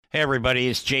Hey everybody,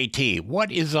 it's JT.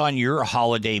 What is on your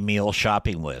holiday meal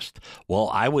shopping list? Well,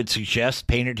 I would suggest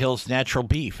Painted Hills Natural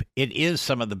Beef. It is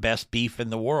some of the best beef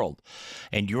in the world,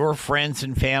 and your friends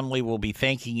and family will be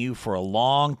thanking you for a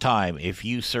long time if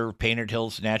you serve Painted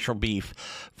Hills Natural Beef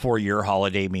for your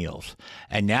holiday meals.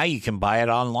 And now you can buy it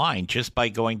online just by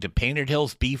going to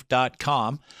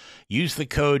paintedhillsbeef.com. Use the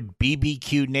code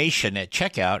BBQNation at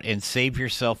checkout and save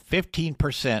yourself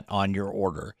 15% on your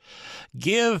order.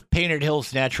 Give Painted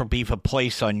Hills Natural Beef a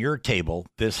place on your table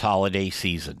this holiday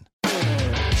season.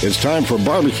 It's time for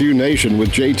Barbecue Nation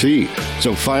with JT.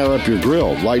 So fire up your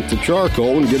grill, light the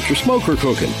charcoal, and get your smoker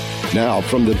cooking. Now,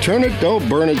 from the Turn It, Don't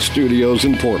Burn It studios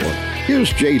in Portland,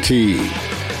 here's JT.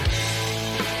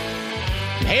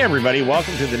 Hey, everybody.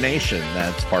 Welcome to the nation.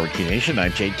 That's Barbecue Nation.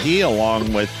 I'm JT,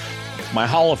 along with my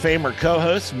Hall of Famer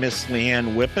co-hosts, Miss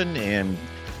Leanne Whippen, and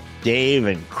Dave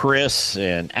and Chris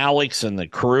and Alex and the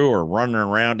crew are running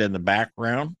around in the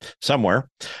background somewhere.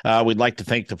 We'd like to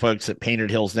thank the folks at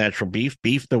Painted Hills Natural Beef,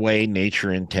 beef the way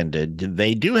nature intended.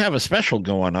 They do have a special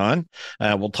going on.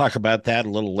 We'll talk about that a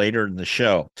little later in the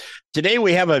show. Today,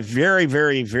 we have a very,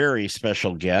 very, very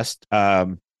special guest,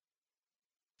 Dave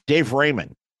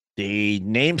Raymond, the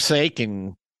namesake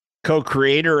and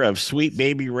co-creator of Sweet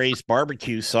Baby Ray's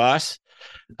barbecue sauce.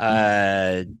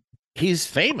 He's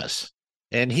famous,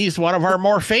 and he's one of our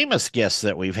more famous guests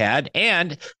that we've had.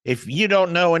 And if you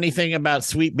don't know anything about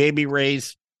Sweet Baby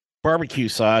Ray's barbecue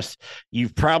sauce,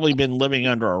 you've probably been living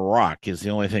under a rock, is the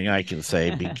only thing I can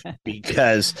say,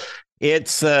 because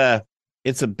the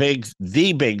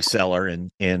big seller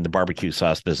in the barbecue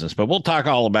sauce business. But we'll talk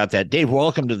all about that. Dave,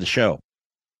 welcome to the show.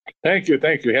 Thank you.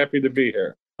 Happy to be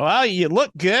here. Well, you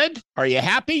look good. Are you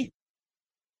happy?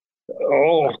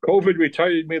 Oh, COVID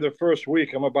retired me the first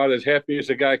week. I'm about as happy as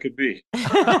a guy could be.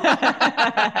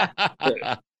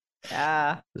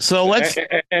 Yeah. So let's.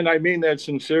 And I mean that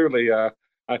sincerely.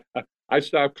 I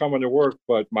stopped coming to work,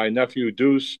 but my nephew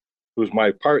Deuce, who's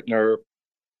my partner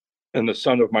and the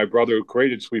son of my brother who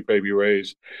created Sweet Baby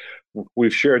Ray's,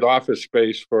 we've shared office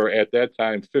space for, at that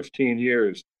time, 15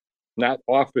 years. Not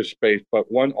office space,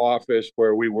 but one office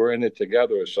where we were in it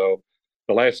together. So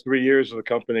the last 3 years of the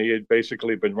company, had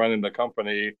basically been running the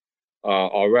company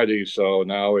already. So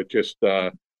now it just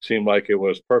seemed like it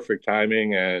was perfect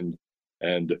timing, and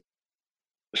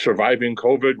surviving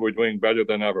COVID, we're doing better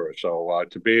than ever. So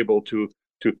to be able to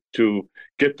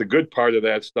get the good part of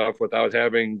that stuff without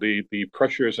having the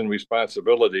pressures and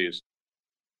responsibilities,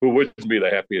 who wouldn't be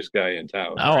the happiest guy in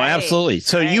town? Oh, right. Absolutely.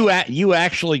 So right. You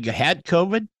actually had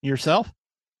COVID yourself?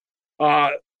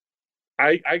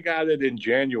 I got it in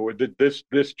January,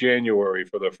 this January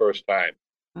for the first time.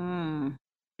 Mm.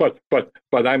 But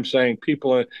I'm saying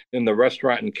people in the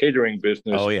restaurant and catering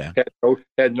business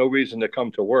had no reason to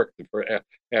come to work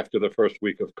after the first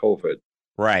week of COVID.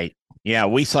 Right. Yeah,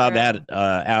 we saw that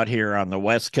out here on the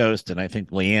West Coast, and I think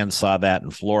Leanne saw that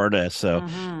in Florida. So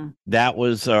that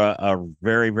was a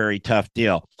very, very tough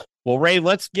deal. Well, Ray,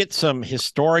 let's get some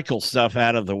historical stuff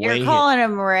out of the way. You're calling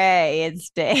him Ray. It's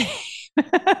Dave.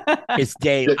 It's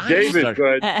Dave. Dave is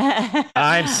good.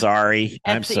 I'm sorry.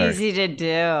 That's easy to do.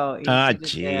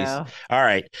 Jeez. All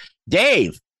right.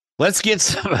 Dave, let's get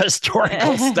some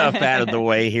historical stuff out of the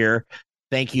way here.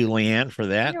 Thank you, Leanne, for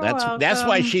that. That's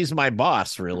why she's my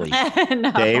boss, really,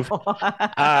 Dave.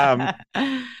 The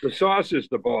sauce is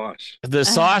the boss. The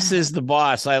sauce is the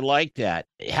boss. I like that.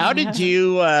 How did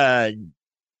you and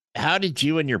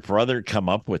your brother come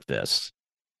up with this?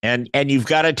 And you've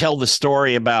got to tell the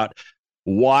story about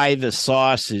why the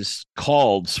sauce is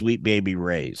called Sweet Baby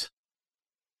Ray's.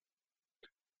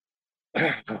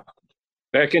 Back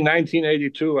in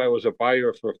 1982, I was a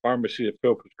buyer for a pharmacy that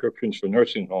filled prescriptions for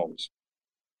nursing homes.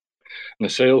 And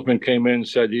the salesman came in and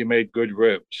said he made good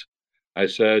ribs. I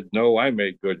said, no, I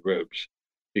made good ribs.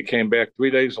 He came back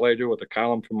 3 days later with a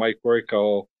column from Mike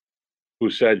Royko, who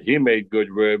said he made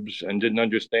good ribs and didn't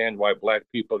understand why black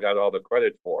people got all the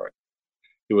credit for it.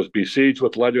 He was besieged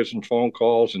with letters and phone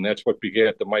calls, and that's what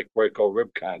began the Mike Royko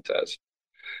rib contest.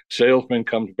 Salesman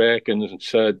comes back and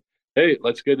said, hey,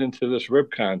 let's get into this rib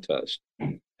contest.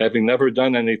 Having never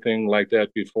done anything like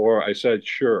that before, I said,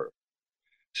 sure.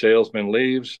 Salesman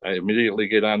leaves. I immediately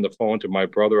get on the phone to my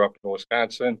brother up in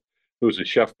Wisconsin, who's a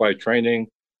chef by training.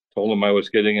 Told him I was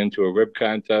getting into a rib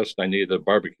contest. I needed a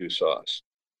barbecue sauce.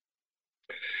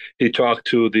 He talked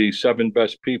to the 7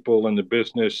 best people in the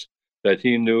business that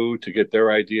he knew to get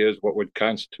their ideas, what would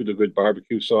constitute a good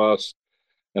barbecue sauce.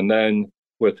 And then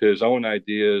with his own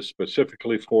ideas,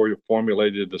 specifically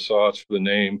formulated the sauce for the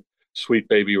name Sweet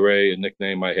Baby Ray, a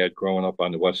nickname I had growing up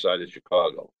on the west side of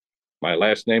Chicago. My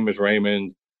last name is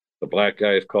Raymond. The black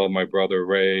guy is called my brother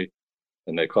Ray.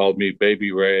 and they called me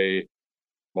Baby Ray.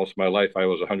 Most of my life, I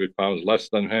was 100 pounds less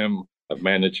than him. I've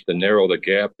managed to narrow the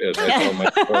gap as I tell my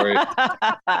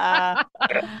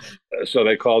story. So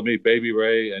they called me Baby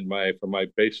Ray, and for my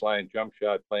baseline jump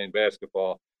shot playing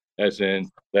basketball, as in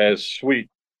that's sweet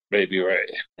Baby Ray.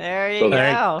 There you So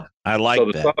go. I like so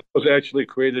the that. song was actually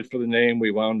created for the name.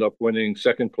 We wound up winning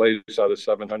second place out of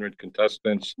 700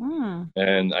 contestants,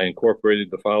 and I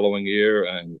incorporated the following year,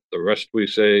 and the rest we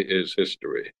say is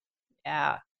history.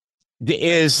 Yeah.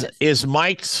 Is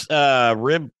Mike's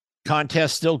rib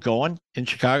contest still going in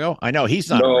Chicago? I know he's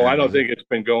not No, I around. don't think it's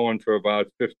been going for about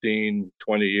 15,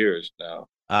 20 years now.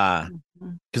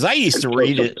 Because I used to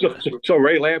read it. So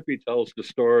Ray Lampe tells the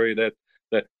story that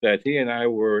he and I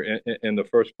were in the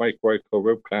first Mike Royko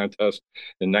rib contest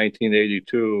in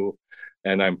 1982,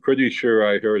 and I'm pretty sure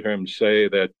I heard him say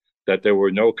that there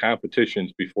were no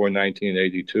competitions before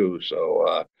 1982.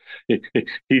 So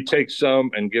he takes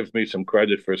some and gives me some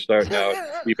credit for starting out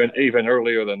even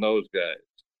earlier than those guys.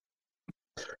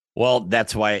 Well,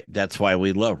 that's why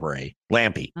we love Ray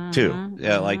Lampe too.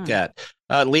 Yeah, like that.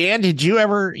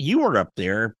 Leanne, you were up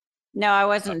there? No, I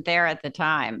wasn't there at the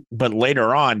time. But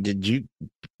later on,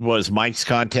 was Mike's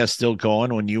contest still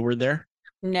going when you were there?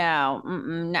 No,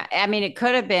 no. I mean, it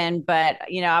could have been, but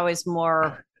I was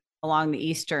more along the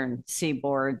eastern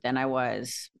seaboard than I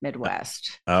was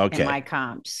Midwest in my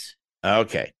comps.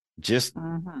 Okay. Just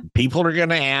people are going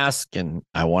to ask, and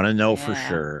I want to know for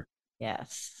sure.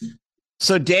 Yes.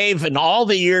 So, Dave, in all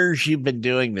the years you've been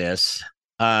doing this,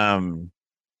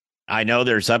 I know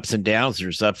there's ups and downs.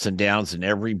 There's ups and downs in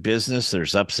every business.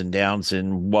 There's ups and downs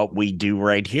in what we do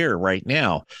right here, right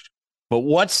now. But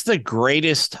what's the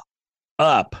greatest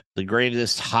the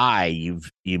greatest high you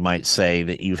might say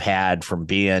that you've had from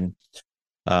being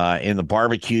in the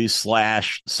barbecue /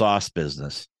 sauce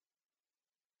business?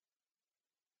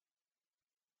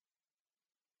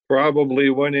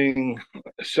 Probably winning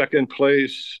second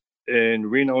place in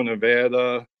Reno,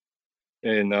 Nevada,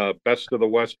 in Best of the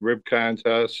West rib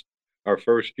contest. Our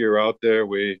first year out there,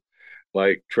 we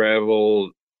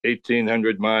traveled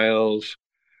 1,800 miles,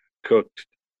 cooked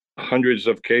hundreds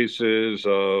of cases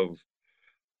of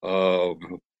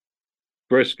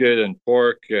brisket and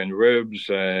pork and ribs,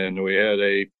 and we had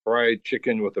a fried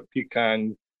chicken with a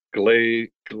pecan glaze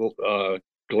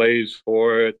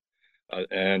for it,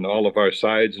 and all of our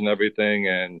sides and everything,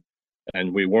 and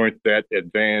we weren't that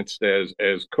advanced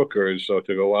as cookers, so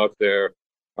to go out there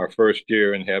our first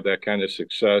year and have that kind of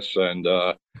success,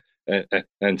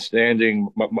 and standing,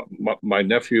 my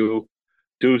nephew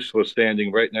Deuce was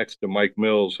standing right next to Mike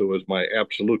Mills, who was my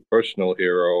absolute personal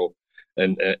hero,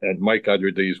 and Mike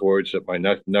uttered these words that my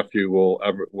nephew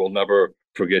will never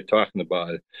forget talking about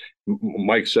it.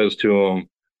 Mike says to him,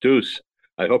 "Deuce,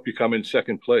 I hope you come in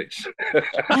second place."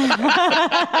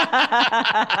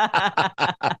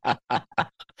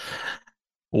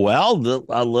 Well,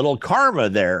 a little karma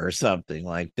there or something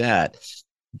like that.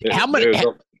 How many?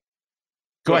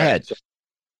 Go ahead. So,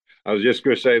 I was just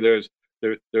going to say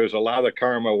there's a lot of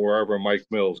karma wherever Mike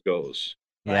Mills goes.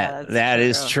 Yeah, that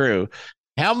is true.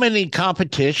 How many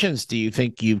competitions do you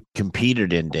think you've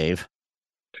competed in, Dave?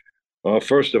 Well,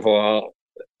 first of all,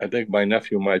 I think my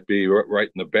nephew might be right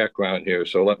in the background here.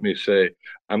 So let me say,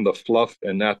 I'm the fluff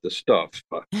and not the stuff.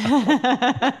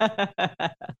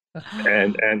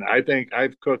 And I think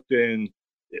I've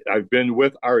been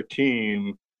with our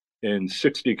team in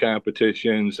 60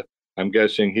 competitions. I'm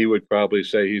guessing he would probably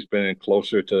say he's been in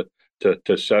closer to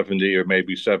 70 or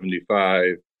maybe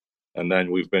 75. And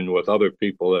then we've been with other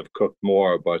people that have cooked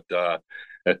more. But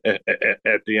at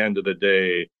the end of the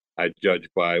day, I judge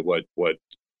by what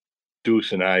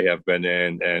Deuce and I have been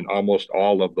in, and almost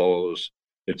all of those,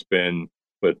 it's been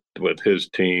with his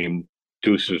team,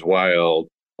 Deuce's Wild.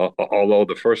 Although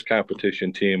the first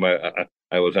competition team I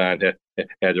was on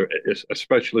had,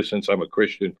 especially since I'm a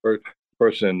Christian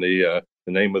person, the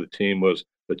name of the team was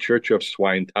the Church of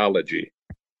Swinetology.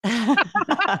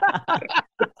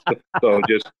 So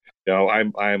just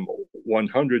I'm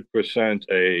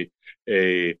 100%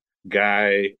 a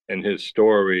guy and his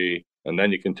story, and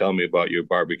then you can tell me about your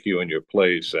barbecue and your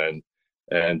place, and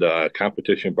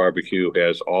competition barbecue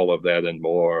has all of that and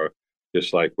more,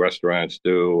 just like restaurants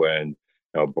do. And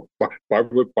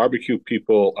barbecue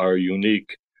people are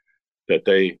unique, that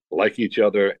they like each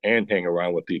other and hang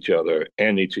around with each other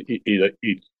and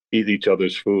eat each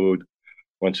other's food.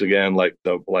 Once again, like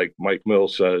Mike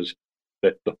Mills says,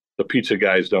 that the pizza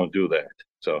guys don't do that.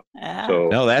 So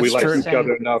no, that's we like true. each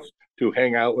other enough to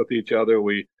hang out with each other.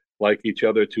 We like each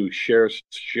other to share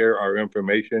our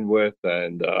information with,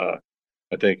 and I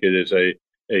think it is a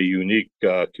unique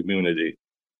community.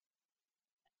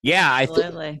 Yeah,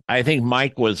 I think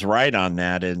Mike was right on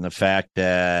that in the fact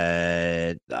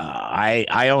that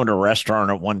I owned a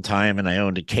restaurant at one time and I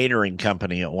owned a catering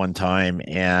company at one time,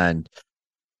 and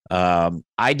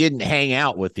I didn't hang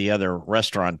out with the other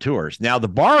restaurateurs. Now the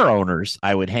bar owners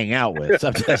I would hang out with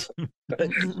sometimes,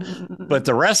 but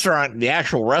the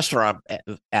actual restaurant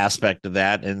aspect of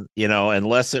that, and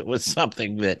unless it was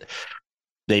something that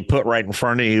they put right in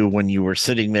front of you when you were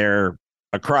sitting there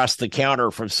across the counter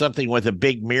from something with a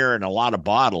big mirror and a lot of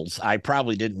bottles, I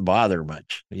probably didn't bother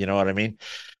much. You know what I mean?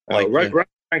 Restaurant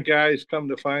guys, come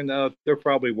to find out, they're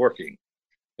probably working.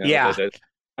 Yeah.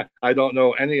 I don't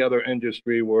know any other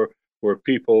industry where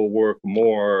people work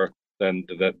more than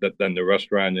the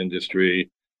restaurant industry.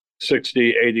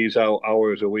 60, 80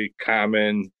 hours a week,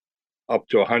 common, up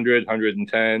to 100,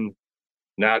 110,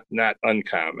 not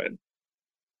uncommon.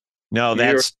 No,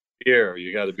 that's year.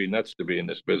 You got to be nuts to be in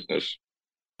this business.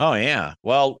 Oh yeah.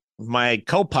 Well, my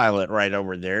co-pilot right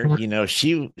over there,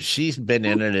 she's been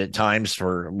in it at times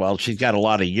she's got a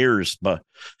lot of years, but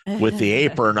with the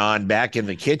apron on back in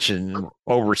the kitchen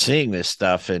overseeing this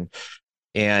stuff, and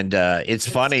it's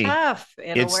funny. Tough.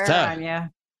 It'll wear on you.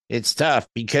 It's tough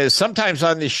because sometimes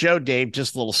on this show, Dave,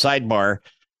 just a little sidebar,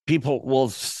 people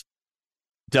will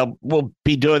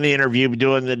be doing the interview,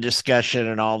 doing the discussion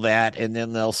and all that, and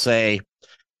then they'll say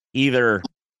either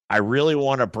I really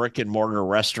want a brick and mortar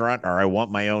restaurant or I want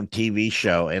my own TV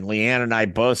show. And Leanne and I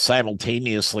both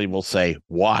simultaneously will say,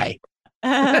 why?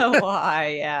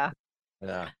 Why? Yeah.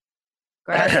 Yeah.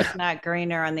 Grass is not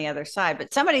greener on the other side,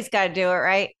 but somebody's got to do it,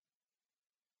 right?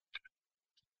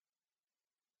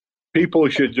 People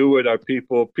should do it. Are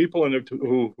people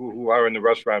who are in the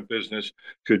restaurant business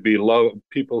should be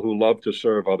people who love to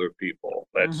serve other people.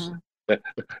 That's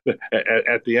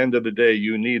at the end of the day,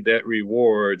 you need that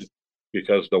reward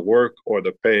because the work or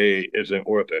the pay isn't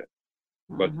worth it.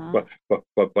 But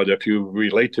if you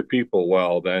relate to people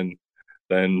well, then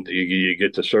you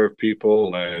get to serve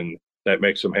people, and that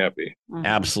makes them happy.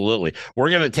 Absolutely. We're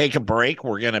going to take a break.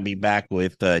 We're going to be back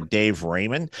with Dave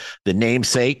Raymond, the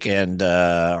namesake and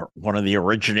one of the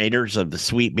originators of the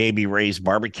Sweet Baby Ray's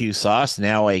barbecue sauce,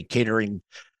 now a catering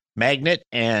magnate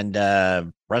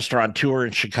and restaurateur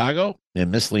in Chicago.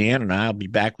 And Miss Leanne and I'll be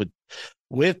back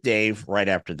with Dave right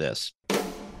after this.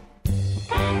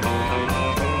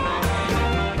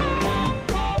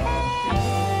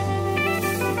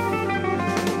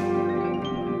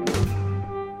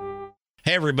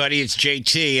 Hey everybody, it's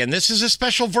JT, and this is a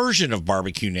special version of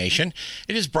Barbecue Nation.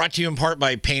 It is brought to you in part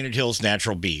by Painted Hills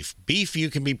Natural Beef. Beef you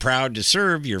can be proud to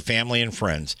serve your family and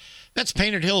friends. That's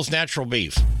Painted Hills Natural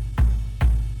Beef.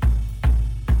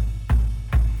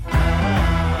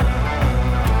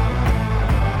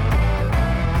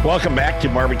 Welcome back to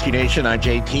Barbecue Nation. I'm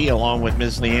JT, along with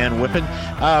Ms. Leanne Whippen.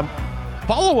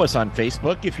 Follow us on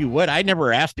Facebook, if you would. I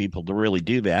never ask people to really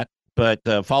do that. But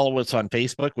follow us on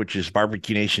Facebook, which is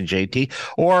Barbecue Nation JT,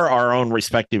 or our own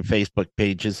respective Facebook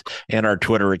pages and our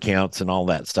Twitter accounts and all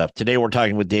that stuff. Today, we're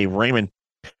talking with Dave Raymond,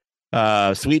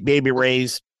 Sweet Baby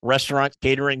Ray's restaurant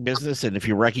catering business. And if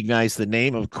you recognize the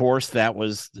name, of course,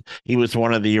 he was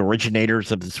one of the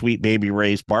originators of the Sweet Baby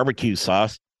Ray's barbecue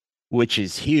sauce, which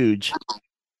is huge.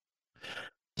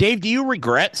 Dave, do you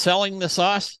regret selling the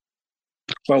sauce?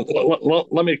 Well,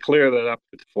 let me clear that up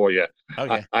for you.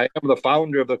 Okay. I am the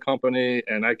founder of the company,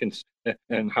 and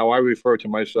how I refer to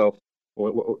myself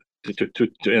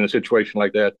in a situation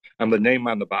like that, I'm the name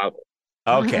on the bottle.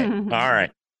 Okay.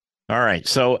 All right.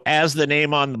 So, as the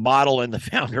name on the bottle and the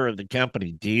founder of the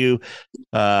company, do you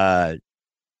have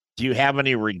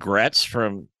any regrets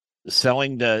from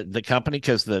selling the company?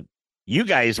 Because you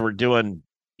guys were doing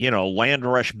land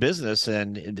rush business,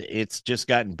 and it's just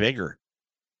gotten bigger.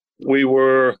 We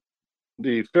were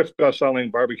the 5th best-selling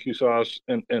barbecue sauce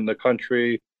in the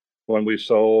country when we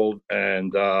sold,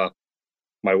 and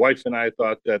my wife and I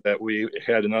thought that we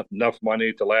had enough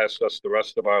money to last us the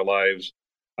rest of our lives.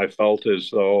 I felt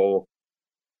as though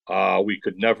we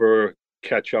could never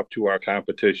catch up to our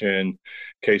competition,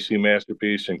 KC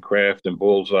Masterpiece and Kraft and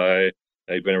Bullseye.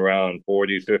 They've been around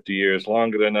 40, 50 years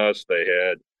longer than us. They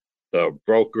had the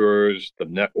brokers, the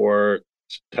network,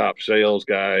 top sales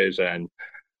guys, and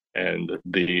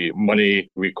the money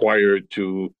required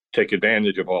to take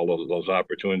advantage of all of those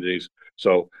opportunities.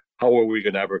 So how are we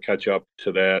going to ever catch up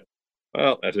to that?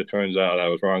 Well, as it turns out, I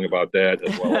was wrong about that,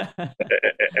 as well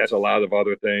as a lot of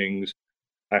other things.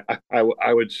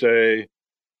 I would say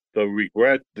the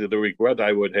regret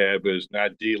I would have is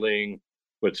not dealing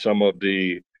with some of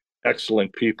the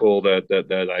excellent people that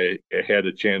I had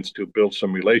a chance to build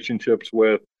some relationships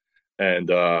with, and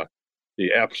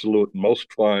the absolute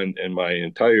most fun in my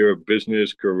entire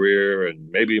business career and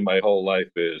maybe my whole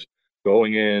life is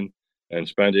going in and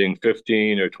spending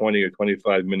 15 or 20 or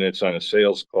 25 minutes on a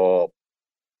sales call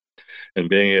and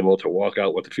being able to walk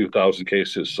out with a few thousand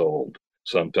cases sold,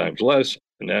 sometimes less,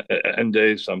 and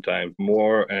days, sometimes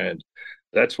more. And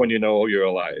that's when you know you're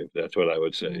alive. That's what I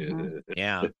would say. Mm-hmm.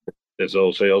 Yeah. It's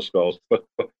those sales calls.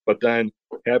 But then,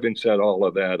 having said all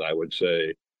of that, I would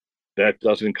say that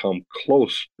doesn't come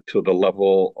close to the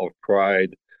level of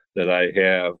pride that I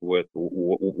have with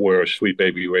where Sweet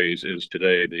Baby Ray's is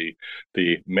today.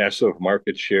 The massive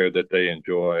market share that they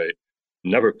enjoy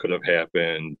never could have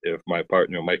happened if my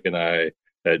partner Mike and I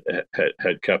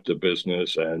had kept the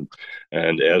business, and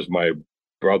as my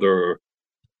brother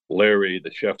Larry,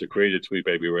 the chef that created Sweet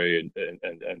Baby Ray,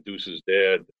 and Deuce's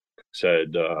dad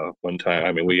said one time.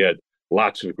 I mean, we had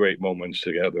lots of great moments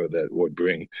together that would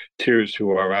bring tears to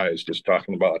our eyes, just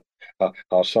talking about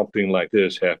how something like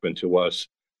this happened to us,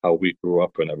 how we grew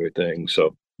up, and everything.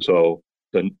 So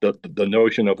the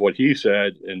notion of what he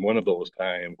said in one of those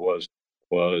times was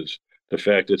the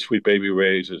fact that Sweet Baby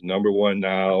Ray's is number one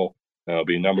now. I'll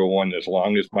be number one as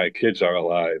long as my kids are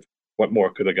alive. What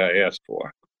more could a guy ask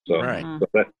for? So, right.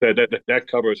 so that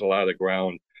covers a lot of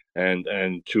ground, and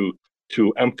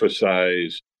to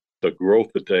emphasize the growth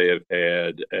that they have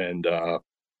had, and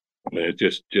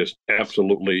it's just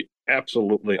absolutely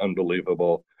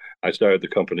unbelievable. I started the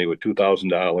company with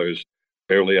 $2,000,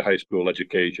 barely a high school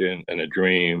education, and a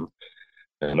dream.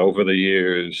 And over the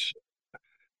years,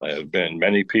 there have been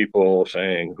many people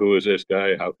saying, "Who is this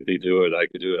guy? How could he do it? I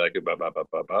could do it. I could blah blah blah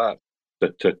blah blah."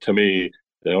 But to me,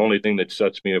 the only thing that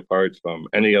sets me apart from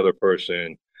any other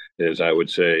person is, I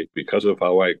would say, because of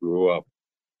how I grew up,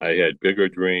 I had bigger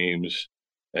dreams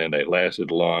and they lasted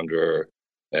longer.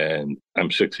 And I'm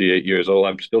 68 years old.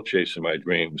 I'm still chasing my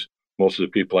dreams. Most of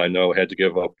the people I know had to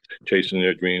give up chasing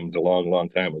their dreams a long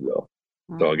time ago.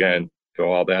 So again, for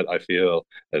all that, I feel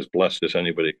as blessed as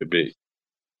anybody could be.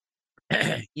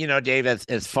 You know, Dave,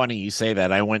 it's funny you say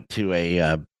that. I went to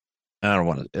I don't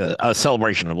want a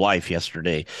celebration of life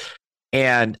yesterday,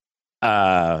 and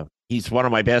he's one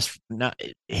of my best.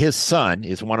 His son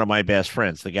is one of my best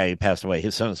friends. The guy who passed away,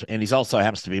 his son, and he's also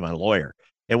happens to be my lawyer.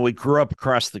 And we grew up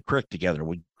across the creek together.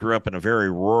 We grew up in a very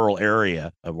rural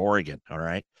area of Oregon. All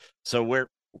right, so we're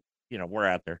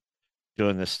out there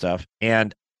doing this stuff,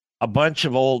 and a bunch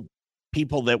of old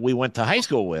people that we went to high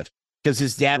school with, because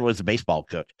his dad was a baseball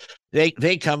coach.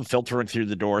 They come filtering through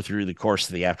the door through the course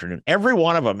of the afternoon. Every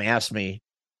one of them asked me,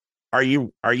 are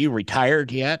you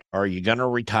retired yet? Are you going to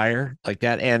retire like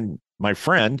that? And my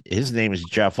friend, his name is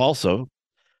Jeff also,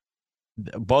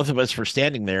 both of us were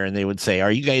standing there and they would say,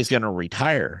 are you guys going to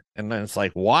retire? And then it's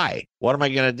like, why? What am I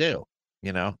going to do?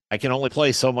 You know, I can only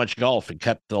play so much golf and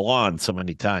cut the lawn so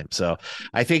many times. So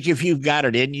I think if you've got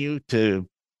it in you to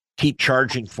keep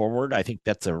charging forward, I think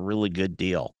that's a really good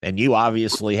deal. And you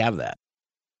obviously have that.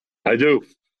 I do.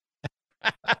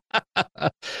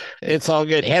 It's all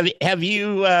good. Have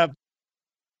you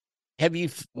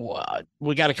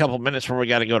we got a couple minutes before we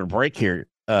got to go to break here,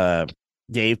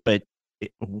 Dave, but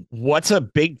what's a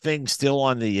big thing still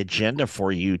on the agenda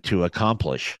for you to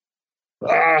accomplish?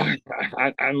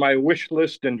 On my wish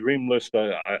list and dream list,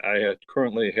 I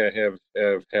currently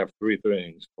have three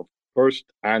things. First,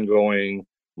 ongoing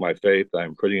my faith.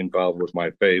 I'm pretty involved with my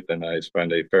faith, and I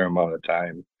spend a fair amount of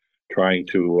time trying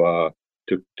to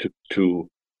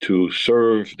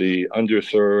serve the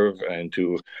underserved and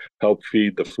to help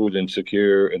feed the food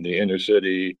insecure in the inner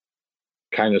city,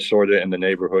 kind of sort of in the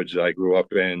neighborhoods that I grew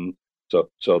up in.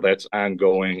 So that's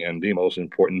ongoing and the most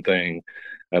important thing.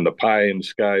 And the pie in the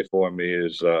sky for me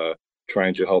is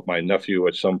trying to help my nephew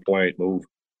at some point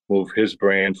move his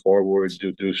brand forward,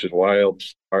 do Deuce's Wild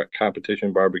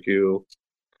competition barbecue.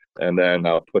 And then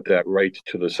I'll put that right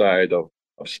to the side of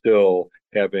still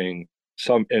having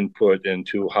some input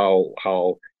into how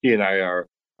he and I are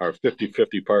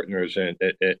 50-50 partners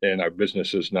in our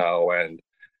businesses now. And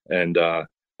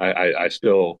I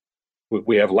still,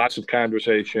 we have lots of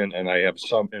conversation and I have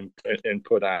some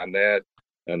input on that.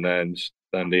 And then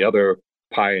the other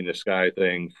pie in the sky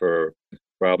thing for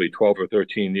probably 12 or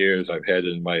 13 years, I've had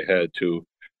it in my head to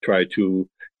try to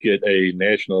get a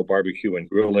national barbecue and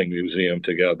grilling museum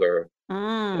together.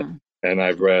 And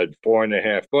I've read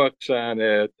 4.5 books on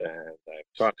it, and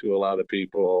I've talked to a lot of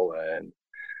people,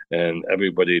 and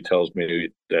everybody tells me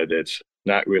that it's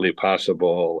not really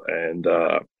possible. And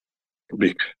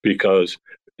because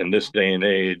in this day and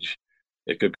age,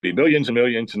 it could be millions and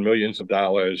millions and millions of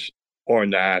dollars or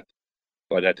not.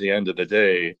 But at the end of the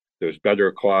day, there's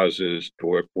better causes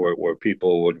where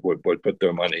people would put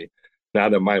their money.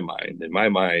 Not in my mind. In my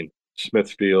mind,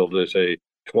 Smithfield is a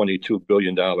 $22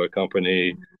 billion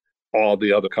company. All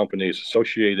the other companies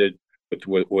associated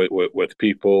with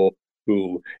people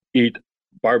who eat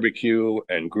barbecue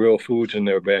and grill foods in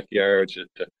their backyards.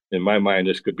 In my mind,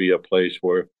 this could be a place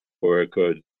where it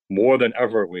could, more than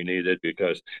ever, we need it,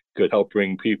 because it could help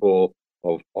bring people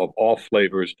of all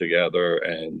flavors together.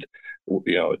 And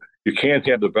you can't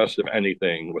have the best of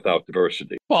anything without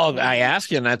diversity. Well, I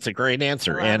asked you, and that's a great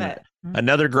answer. And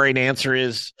another great answer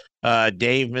is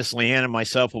Dave, Miss Leanne, and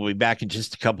myself will be back in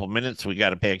just a couple of minutes. We got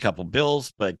to pay a couple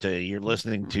bills, but you're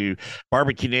listening to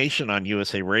Barbecue Nation on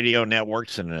USA Radio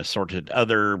Networks and assorted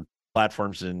other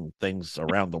platforms and things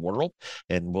around the world.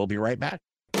 And we'll be right back.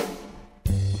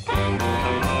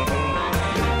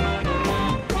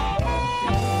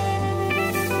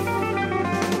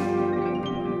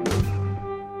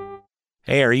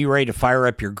 Hey, are you ready to fire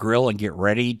up your grill and get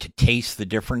ready to taste the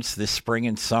difference this spring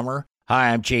and summer? Hi,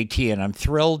 I'm JT, and I'm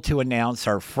thrilled to announce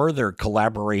our further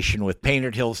collaboration with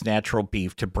Painted Hills Natural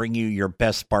Beef to bring you your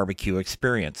best barbecue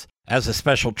experience. As a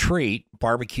special treat,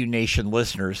 Barbecue Nation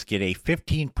listeners get a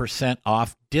 15%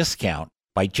 off discount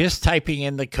by just typing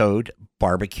in the code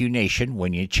Barbecue Nation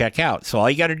when you check out. So all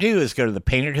you got to do is go to the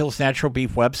Painted Hills Natural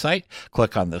Beef website,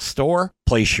 click on the store,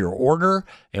 place your order,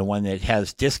 and when it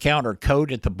has discount or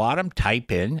code at the bottom,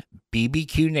 type in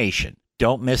BBQ Nation.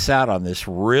 Don't miss out on this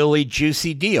really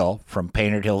juicy deal from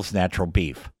Painted Hills Natural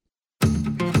Beef.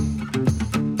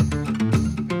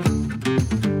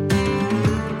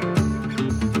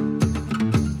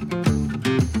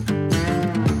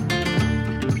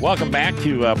 Welcome back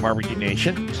to Barbecue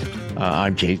Nation.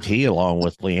 I'm JT, along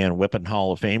with Leanne Whippen,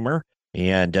 Hall of Famer,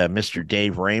 and Mr.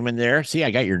 Dave Raymond there. See, I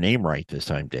got your name right this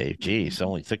time, Dave. Geez, it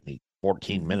only took me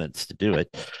 14 minutes to do it.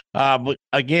 But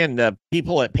again,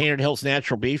 people at Painted Hills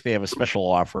Natural Beef, they have a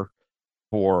special offer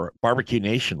for Barbecue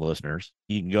Nation listeners.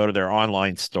 You can go to their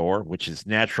online store, which is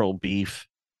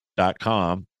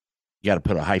naturalbeef.com. You got to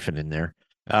put a hyphen in there.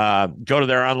 Go to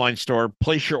their online store,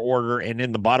 place your order, and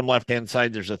in the bottom left-hand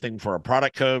side, there's a thing for a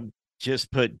product code.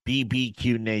 Just put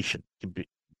BBQ Nation.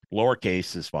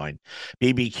 Lowercase is fine.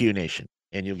 BBQ Nation.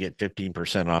 And you'll get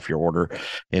 15% off your order.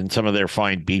 And some of their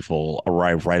fine beef will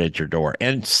arrive right at your door.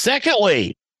 And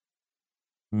secondly,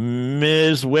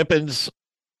 Ms. Whippen's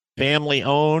family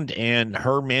owned and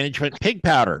her management pig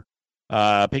powder.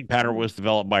 Pig powder was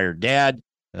developed by her dad,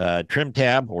 Trim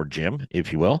Tab, or Jim,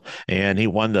 if you will. And he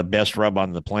won the best rub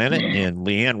on the planet. And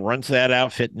Leanne runs that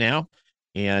outfit now.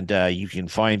 And you can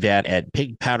find that at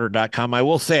pigpowder.com. I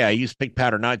will say I use pig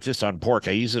powder not just on pork.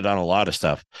 I use it on a lot of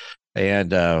stuff.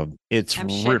 And I'm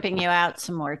shipping you out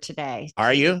some more today.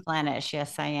 Are you? Replenish.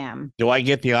 Yes, I am. Do I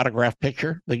get the autograph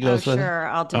picture that goes with it? Sure,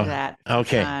 I'll do that.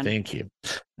 Okay, thank you.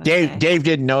 Okay. Dave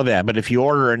didn't know that, but if you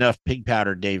order enough pig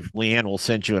powder, Dave, Leanne will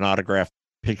send you an autograph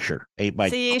picture. 8 by.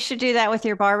 So you should do that with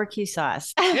your barbecue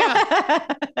sauce. Yeah.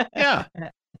 Yeah.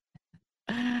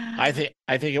 I think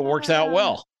it works out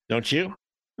well, don't you?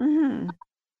 Mm-hmm.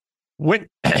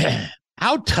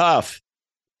 How tough?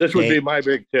 This would be my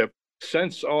big tip.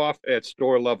 Cents off at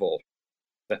store level.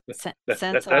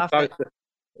 Cents off.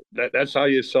 That's how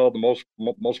you sell the most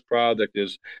product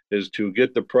is to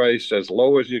get the price as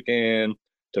low as you can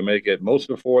to make it most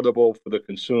affordable for the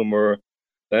consumer.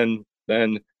 Then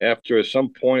after some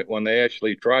point when they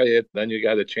actually try it, then you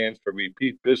got a chance for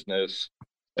repeat business,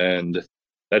 and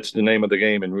that's the name of the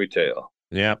game in retail.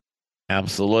 Yeah,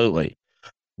 absolutely.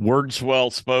 Words well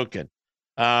spoken.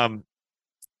 I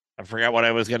forgot what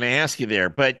I was going to ask you there,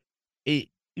 but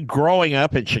growing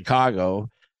up in Chicago,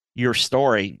 your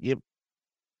story,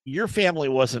 your family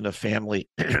wasn't a family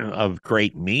of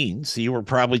great means. You were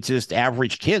probably just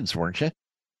average kids, weren't you?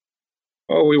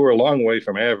 Oh, we were a long way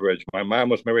from average. My mom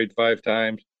was married 5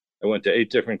 times. I went to 8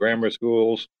 different grammar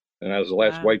schools, and I was the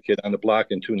last white kid on the block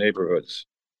in 2 neighborhoods.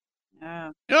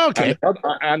 Okay.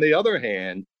 On the other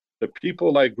hand, the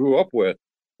people I grew up with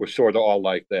were sort of all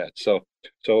like that. So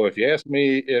if you ask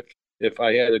me if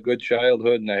I had a good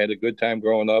childhood and I had a good time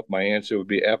growing up, my answer would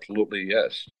be absolutely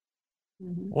yes.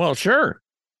 Well, sure.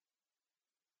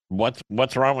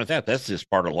 What's wrong with that? That's just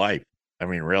part of life. I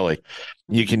mean, really,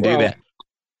 you can do that.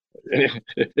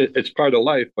 It's part of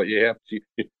life, but you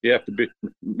have to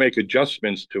make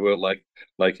adjustments to it. Like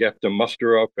you have to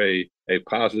muster up a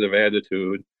positive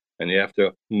attitude, and you have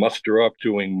to muster up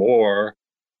doing more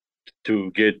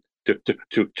to get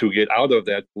out of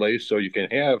that place so you can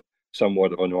have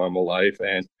somewhat of a normal life.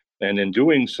 And in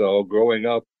doing so, growing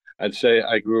up, I'd say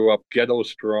I grew up ghetto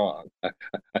strong.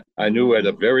 I knew at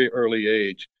a very early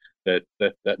age that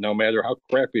no matter how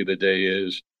crappy the day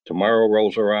is, tomorrow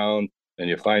rolls around and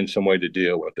you find some way to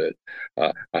deal with it.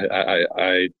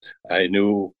 I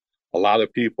knew a lot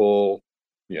of people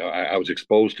I was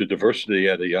exposed to diversity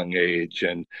at a young age,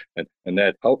 and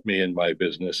that helped me in my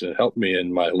business and helped me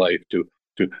in my life to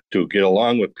get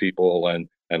along with people and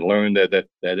learn that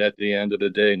at the end of the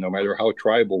day, no matter how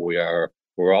tribal we are,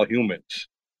 we're all humans.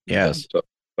 Yes. So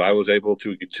I was able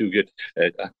to get.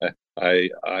 I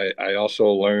also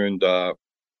learned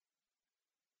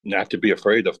not to be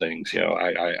afraid of things.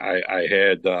 I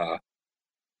had.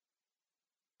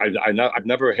 I've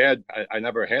never had I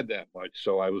never had that much,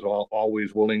 so I was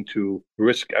always willing to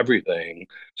risk everything.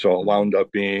 So it wound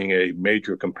up being a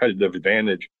major competitive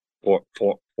advantage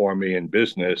for me in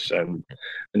business and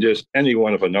just any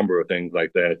one of a number of things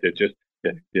like that.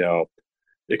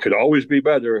 It could always be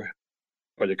better,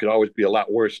 but it could always be a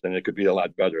lot worse than it could be a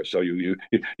lot better. So you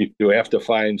have to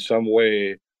find some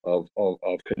way of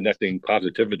connecting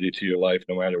positivity to your life,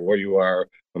 no matter where you are,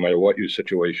 no matter what your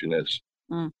situation is.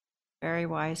 Mm. Very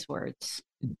wise words.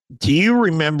 Do you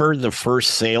remember the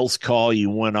first sales call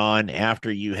you went on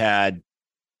after you had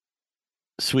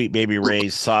Sweet Baby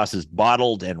Ray's sauces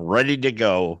bottled and ready to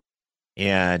go?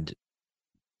 And,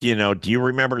 do you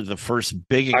remember the first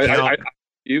big account?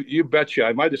 You betcha.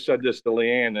 I might have said this to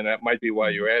Leanne, and that might be why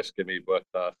you're asking me. But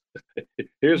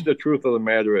here's the truth of the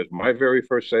matter: is my very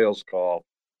first sales call,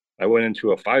 I went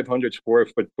into a 500 square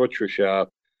foot butcher shop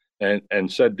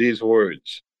and said these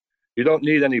words: "You don't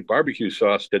need any barbecue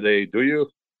sauce today, do you?"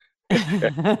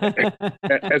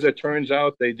 As it turns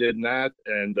out, they did not,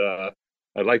 and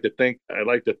I'd like to think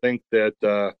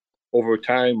that over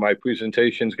time my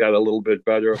presentations got a little bit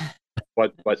better,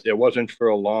 but it wasn't for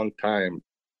a long time.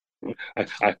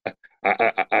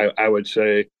 I would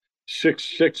say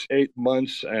 8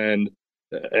 months, and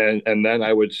then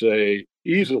I would say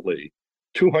easily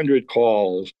 200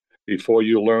 calls before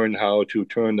you learn how to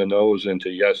turn the no's into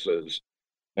yeses.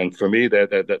 And for me,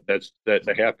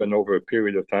 that happened over a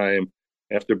period of time.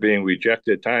 After being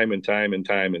rejected time and time and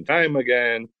time and time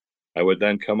again, I would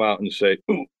then come out and say,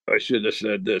 "Ooh, I should have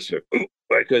said this," or "Ooh,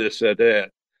 I could have said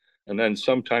that." And then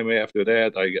sometime after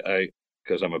that,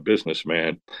 because I'm a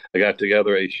businessman, I got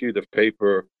together a sheet of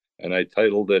paper and I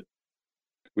titled it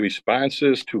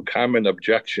 "Responses to Common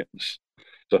Objections."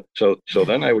 So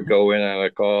then I would go in on a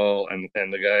call, and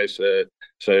the guy would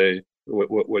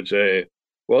say,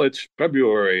 "Well, it's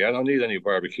February. I don't need any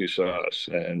barbecue sauce."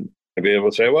 And I'd be able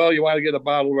to say, "Well, you want to get a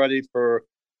bottle ready for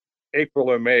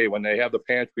April or May when they have the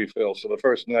pantry fill. So the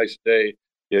first nice day,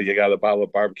 you got a bottle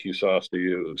of barbecue sauce to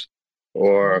use."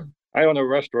 Or I own a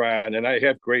restaurant and I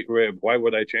have great rib. Why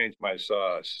would I change my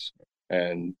sauce?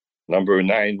 And number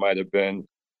 9 might have been,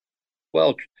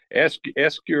 well, ask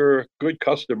your good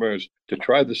customers to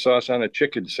try the sauce on a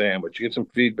chicken sandwich. Get some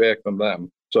feedback from them.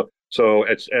 So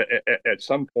at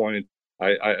some point,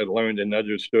 I learned and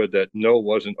understood that no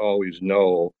wasn't always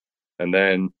no. And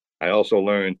then I also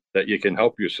learned that you can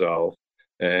help yourself.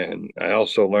 And I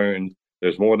also learned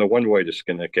there's more than one way to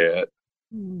skin a cat.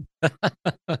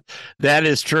 That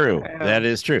is true. That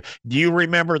is true. Do you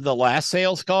remember the last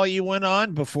sales call you went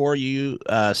on before you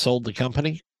sold the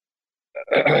company?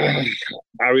 I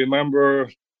remember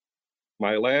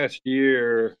my last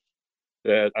year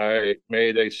that I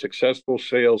made a successful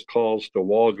sales calls to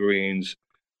Walgreens,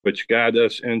 which got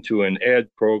us into an ad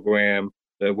program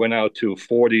that went out to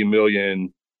 40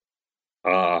 million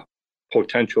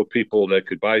potential people that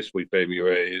could buy Sweet Baby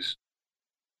Ray's.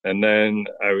 And then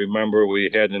I remember we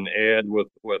had an ad with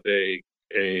a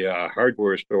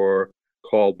hardware store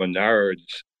called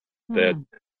Menards that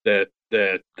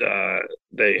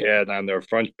they had on their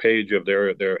front page of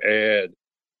their ad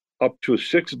up to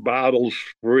 6 bottles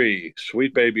free,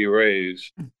 Sweet Baby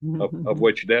Ray's, of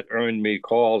which that earned me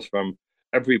calls from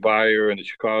every buyer in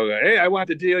Chicago. "Hey, I want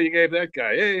the deal you gave that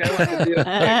guy. Hey, I want the deal."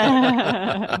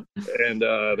 And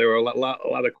there were a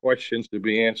lot of questions to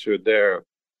be answered there.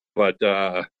 But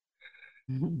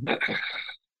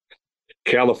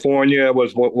California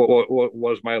was what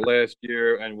was my last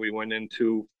year, and we went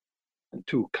into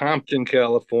Compton,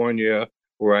 California,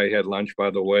 where I had lunch, by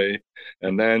the way,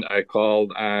 and then I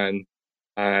called on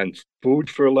Food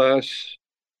for Less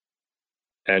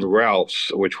and Ralph's,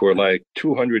 which were like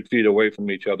 200 feet away from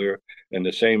each other in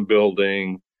the same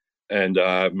building, and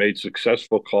made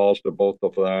successful calls to both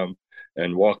of them,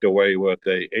 and walked away with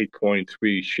a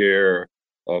 8.3 share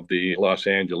of the Los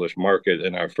Angeles market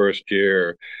in our first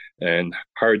year. And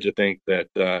hard to think that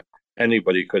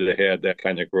anybody could have had that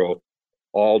kind of growth,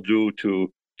 all due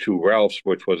to Ralph's,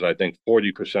 which was, I think,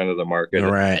 40% of the market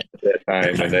right at that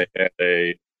time, and they had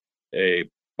a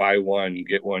buy one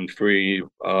get one free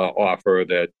offer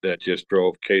that just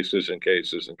drove cases and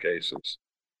cases and cases.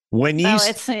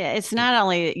 It's not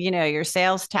only your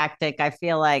sales tactic. I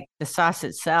feel like the sauce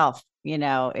itself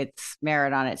it's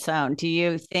merit on its own. Do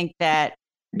you think that?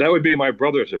 That would be my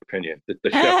brother's opinion. The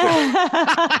chef.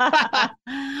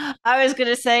 I was going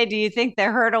to say, do you think the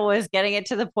hurdle was getting it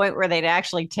to the point where they'd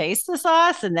actually taste the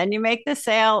sauce and then you make the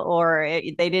sale, or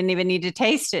they didn't even need to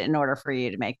taste it in order for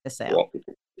you to make the sale?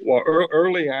 Well,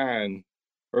 early on,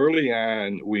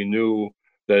 we knew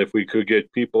that if we could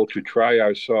get people to try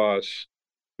our sauce,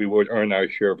 we would earn our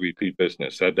share of repeat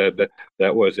business. That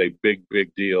was a big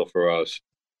deal for us.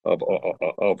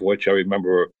 Of which I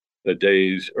remember the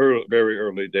days, very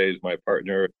early days, my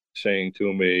partner saying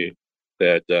to me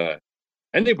that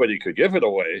anybody could give it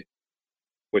away,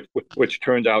 which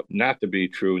turned out not to be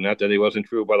true. Not that he wasn't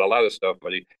true about a lot of stuff,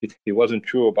 but he wasn't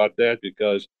true about that,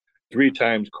 because 3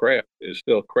 times crap is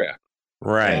still crap.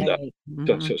 Right.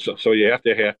 And so you have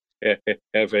to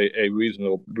have a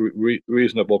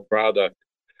reasonable product.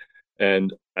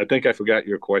 And I think I forgot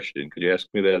your question. Could you ask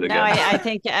me that again? No, I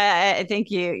think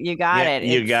you got it.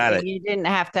 You got it. You didn't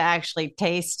have to actually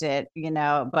taste it,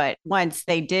 but once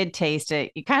they did taste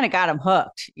it, you kind of got them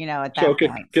hooked, at that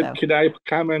point. Can I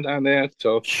comment on that?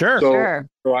 Sure.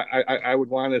 So I would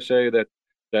want to say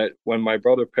that when my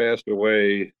brother passed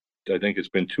away, I think it's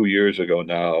been 2 years ago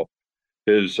now,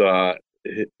 his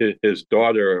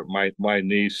daughter, my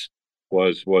niece,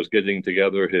 was getting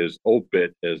together his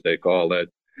obit, as they call it.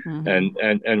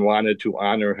 And wanted to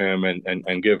honor him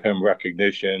and give him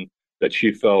recognition that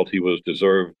she felt he was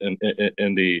deserved in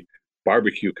the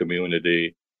barbecue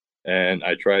community. And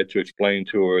I tried to explain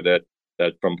to her that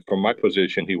from my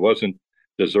position, he wasn't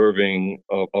deserving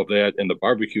of that in the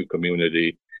barbecue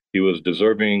community. He was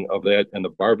deserving of that in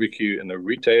the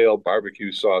retail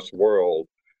barbecue sauce world,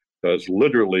 because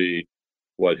literally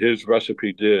what his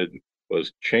recipe did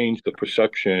was change the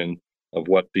perception of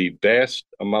what the vast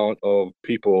amount of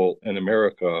people in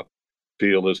America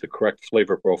feel is the correct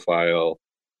flavor profile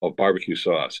of barbecue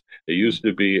sauce. It used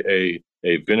to be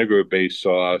a vinegar-based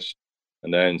sauce,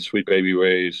 and then Sweet Baby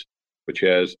Ray's, which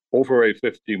has over a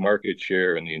 50 market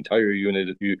share in the entire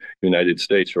United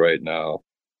States right now,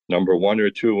 number 1 or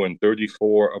 2 in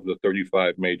 34 of the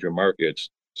 35 major markets.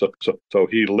 So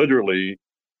he literally,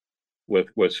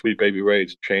 with Sweet Baby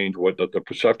Ray's, change what the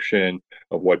perception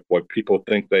of what people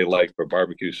think they like for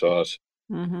barbecue sauce.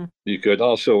 You could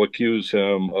also accuse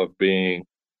him of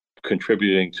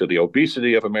contributing to the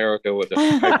obesity of America with the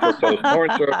high fructose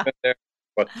corn syrup in there.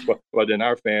 But in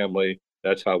our family,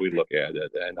 that's how we look at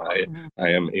it, and I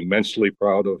am immensely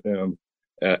proud of him,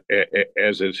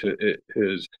 as is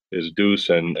his Deuce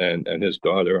and his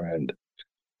daughter. And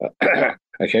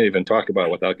I can't even talk about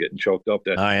it without getting choked up.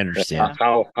 I understand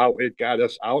how it got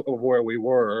us out of where we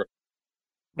were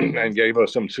and gave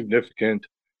us some significant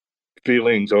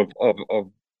feelings of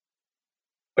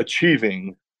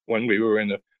achieving when we were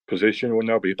in a position where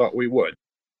nobody thought we would.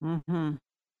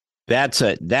 That's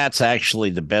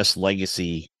actually the best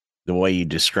legacy, the way you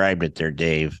described it there,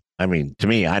 Dave. I mean, to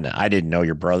me, I didn't know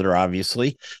your brother,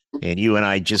 obviously, and you and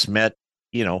I just met,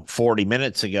 40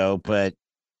 minutes ago, but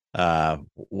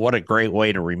what a great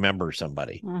way to remember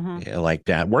somebody like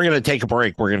that. We're going to take a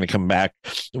break. We're going to come back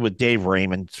with Dave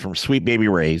Raymond from Sweet Baby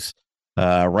Ray's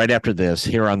right after this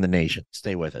here on The Nation.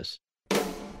 Stay with us.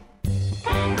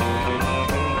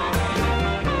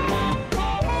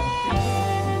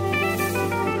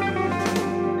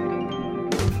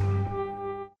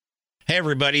 Hey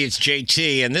everybody, it's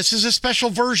JT, and this is a special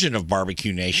version of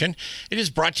Barbecue Nation. It is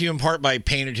brought to you in part by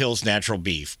Painted Hills Natural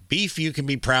Beef. Beef you can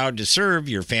be proud to serve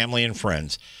your family and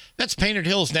friends. That's Painted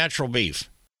Hills Natural Beef.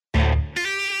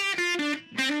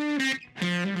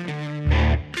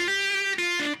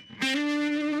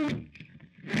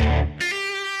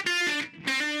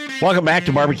 Welcome back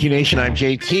to Barbecue Nation. I'm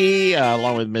JT,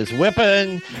 along with Ms.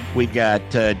 Whippen. We've got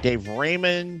Dave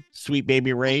Raymond, Sweet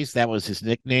Baby Ray's. That was his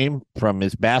nickname from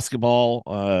his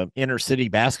basketball, inner city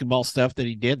basketball stuff that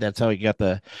he did. That's how he got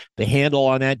the handle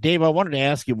on that. Dave, I wanted to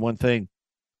ask you one thing.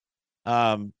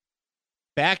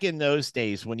 Back in those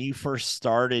days, when you first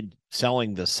started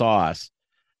selling the sauce,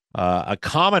 a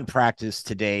common practice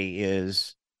today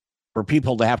is for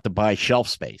people to have to buy shelf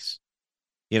space.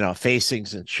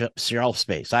 Facings and shelf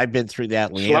space. I've been through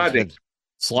that.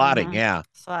 Slotting, yeah.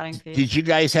 Slotting. Did you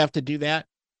guys have to do that?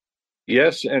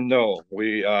 Yes and no.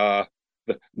 We the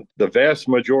vast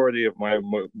majority of my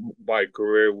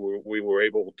career, we were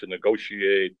able to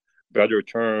negotiate better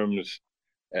terms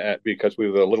because we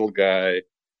were a little guy.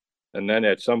 And then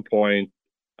at some point,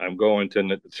 I'm going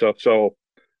to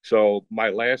so my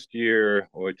last year,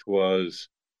 which was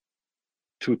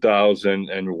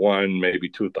 2001, maybe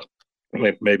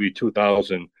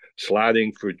 2000,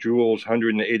 slotting for Jewel's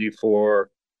 184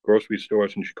 grocery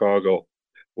stores in Chicago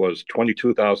was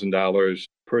 $22,000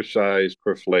 per size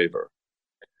per flavor.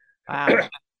 Wow.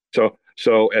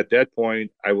 So at that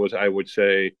point, I would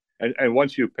say, and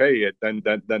once you pay it, then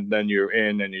you're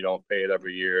in, and you don't pay it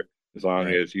every year as long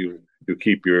as you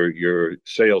keep your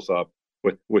sales up.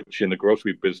 Which in the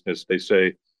grocery business they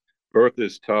say, birth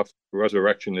is tough,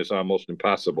 resurrection is almost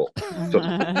impossible.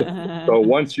 So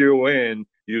once you're in,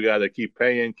 you got to keep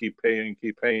paying,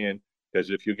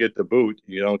 because if you get the boot,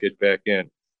 you don't get back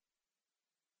in.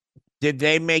 Did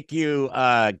they make you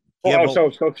so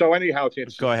anyhow,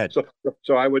 go ahead.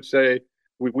 So I would say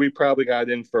we probably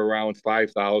got in for around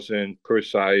 5,000 per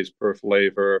size per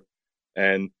flavor,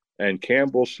 and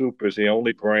Campbell Soup is the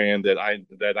only brand that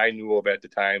I knew of at the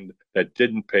time that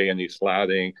didn't pay any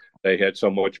slotting. They had so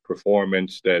much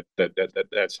performance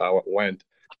that's how it went.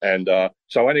 And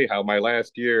so anyhow, my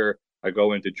last year I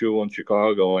go into Jewel in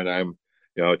Chicago, and I'm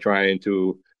trying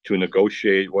to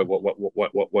negotiate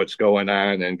what's going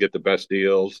on and get the best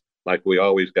deals like we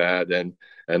always got. And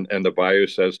the buyer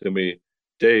says to me,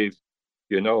 Dave,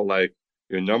 like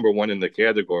you're number one in the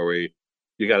category,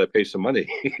 you got to pay some money.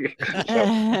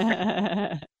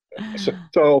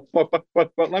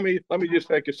 But let me just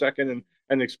take a second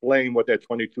and explain what that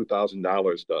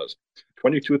 $22,000 does.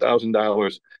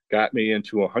 $22,000 got me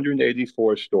into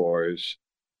 184 stores,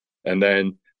 and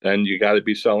then you got to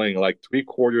be selling like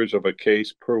 3/4 of a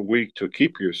case per week to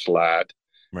keep your slot.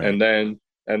 Right. And then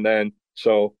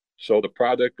so the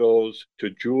product goes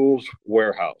to Jewel's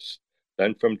warehouse.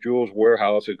 Then from Jewel's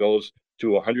warehouse, it goes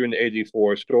to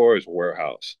 184 stores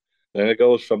warehouse. Then it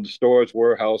goes from the store's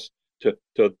warehouse to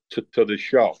the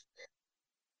shelf.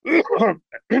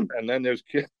 And then there's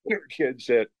kids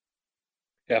that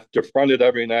have to front it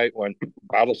every night when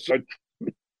bottles are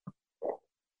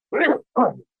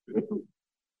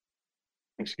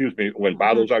excuse me, when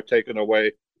bottles are taken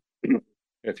away.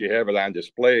 If you have it on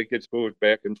display, it gets moved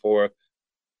back and forth.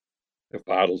 If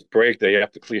bottles break, they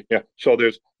have to clean it. So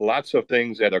there's lots of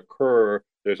things that occur.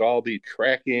 There's all the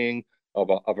tracking of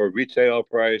a retail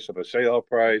price, of a sale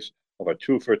price, of a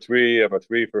 2 for $3, of a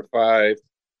 3 for $5,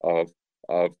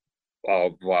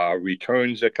 of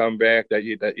returns that come back that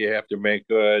you have to make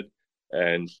good.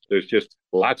 And there's just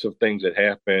lots of things that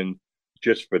happen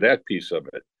just for that piece of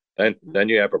it. Then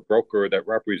you have a broker that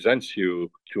represents you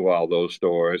to all those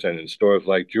stores. And in stores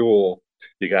like Jewel,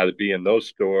 you got to be in those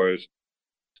stores.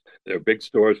 They're big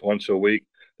stores once a week.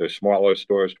 They're smaller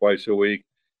stores twice a week.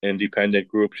 Independent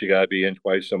groups, you got to be in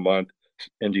twice a month.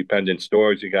 Independent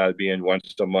stores, you got to be in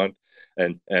once a month.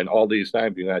 And all these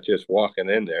times, you're not just walking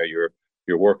in there. You're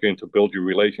working to build your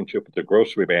relationship with the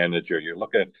grocery manager. You're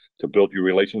looking to build your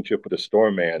relationship with the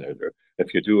store manager.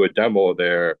 If you do a demo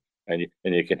there, and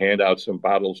you can hand out some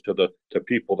bottles to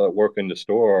people that work in the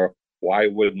store, why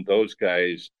wouldn't those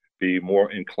guys be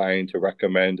more inclined to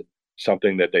recommend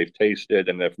something that they've tasted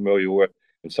and they're familiar with,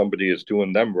 and somebody is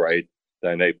doing them right,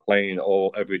 than a plain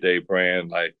old everyday brand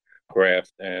like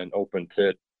Kraft and Open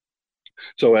Pit?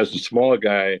 So as a smaller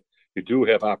guy, you do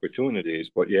have opportunities,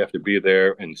 but you have to be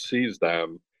there and seize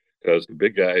them, because the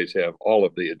big guys have all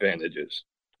of the advantages.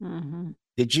 Mm-hmm.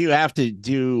 Did you have to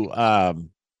do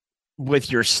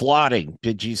with your slotting?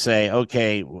 Did you say,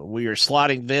 okay, we are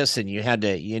slotting this, and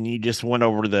you just went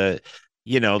over the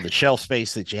shelf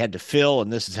space that you had to fill,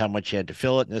 and this is how much you had to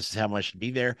fill it, and this is how much to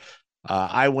be there?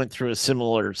 I went through a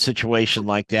similar situation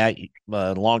like that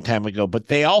a long time ago, but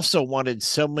they also wanted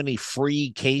so many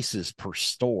free cases per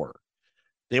store.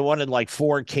 They wanted like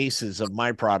 4 cases of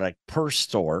my product per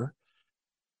store.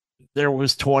 There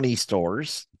was 20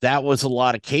 stores. That was a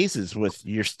lot of cases with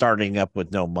you're starting up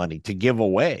with no money to give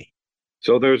away.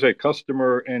 So there's a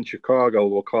customer in Chicago,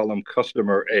 we'll call him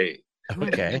customer A.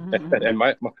 Okay. And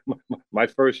my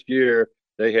first year,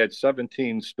 they had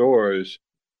 17 stores,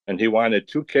 and he wanted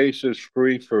 2 cases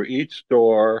free for each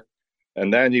store.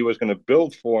 And then he was going to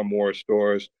build 4 more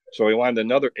stores. So he wanted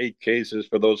another 8 cases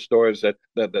for those stores that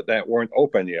weren't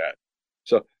open yet.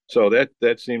 So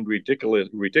that seemed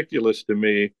ridiculous to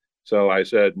me. So I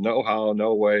said, no how,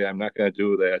 no way, I'm not going to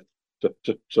do that.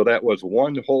 So that was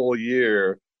one whole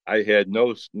year. I had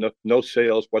no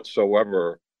sales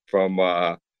whatsoever from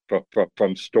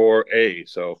store A.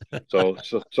 So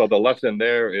the lesson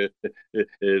there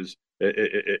is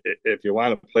if you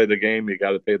want to play the game, you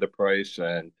got to pay the price.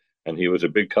 And he was a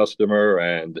big customer,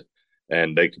 and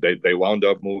they wound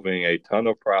up moving a ton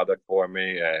of product for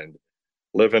me, and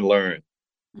live and learn.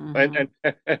 Mm-hmm.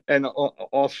 And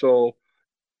also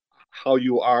how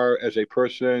you are as a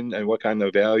person and what kind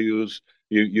of values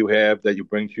you have that you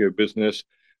bring to your business.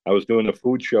 I was doing a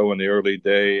food show in the early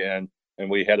day, and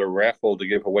we had a raffle to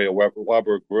give away a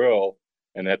Weber grill.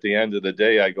 And at the end of the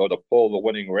day, I go to pull the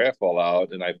winning raffle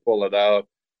out, and I pull it out,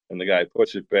 and the guy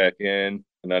puts it back in,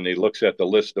 And then he looks at the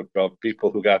list of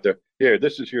people who got there. Here,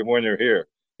 this is your winner here.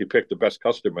 He picked the best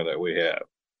customer that we have.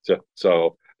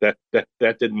 So that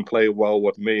didn't play well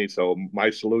with me. So my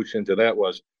solution to that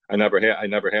was I never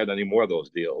had any more of those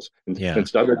deals.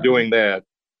 Instead of doing that,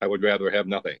 I would rather have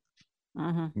nothing.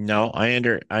 Mm-hmm. No, I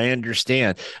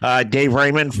understand. Dave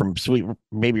Raymond from Sweet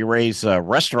Baby Ray's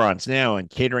restaurants now and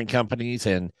catering companies,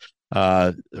 and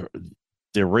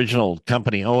the original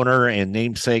company owner and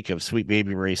namesake of Sweet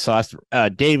Baby Ray sauce.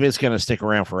 Dave is going to stick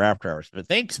around for after hours, but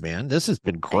thanks, man. This has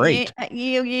been great.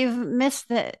 You've missed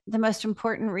the most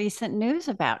important recent news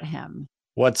about him.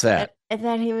 What's that?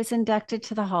 That he was inducted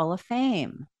to the Hall of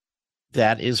Fame.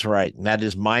 That is right. And that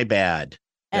is my bad.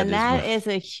 That is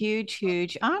a huge,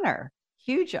 huge honor.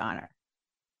 Huge honor.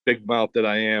 Big mouth that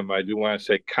I am, I do want to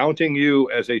say, counting you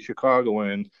as a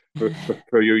Chicagoan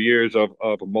for your years of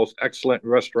a most excellent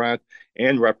restaurant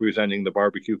and representing the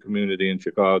barbecue community in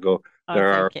Chicago.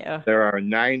 There are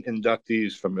 9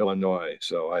 inductees from Illinois,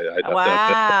 so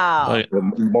wow,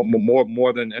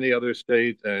 more than any other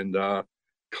state, and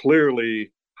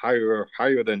clearly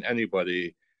higher than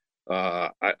anybody.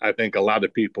 I think a lot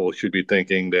of people should be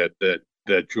thinking that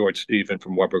George Stephen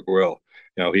from Weber Grill,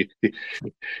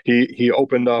 he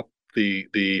opened up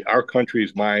our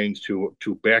country's minds to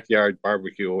backyard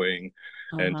barbecuing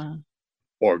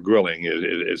or grilling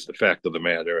is the fact of the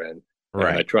matter. And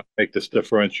I try to make this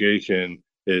differentiation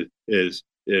is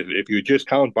if you just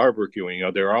count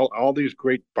barbecuing, there are all these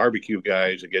great barbecue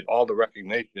guys that get all the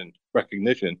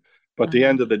recognition, but at the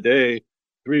end of the day,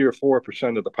 3 or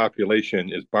 4% of the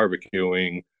population is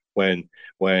barbecuing. When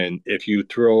if you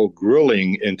throw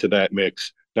grilling into that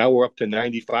mix, now we're up to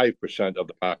 95% of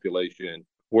the population.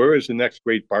 Where is the next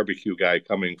great barbecue guy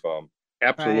coming from?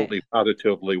 Absolutely,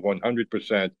 positively,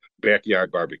 100%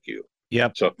 backyard barbecue.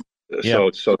 Yep. So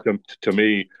to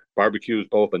me, barbecue is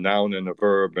both a noun and a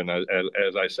verb. And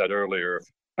as I said earlier,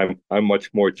 I'm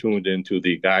much more tuned into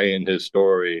the guy and his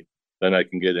story than I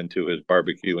can get into his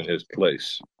barbecue and his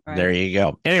place. Right. There you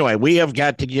go. Anyway, we have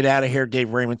got to get out of here.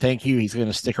 Dave Raymond, thank you. He's going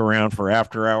to stick around for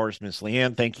after hours. Miss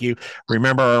Leanne, thank you.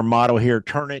 Remember our motto here,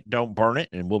 turn it, don't burn it.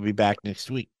 And we'll be back next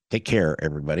week. Take care,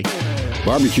 everybody.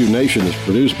 Barbecue Nation is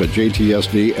produced by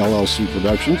JTSD LLC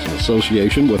Productions in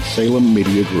association with Salem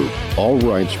Media Group. All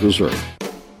rights reserved.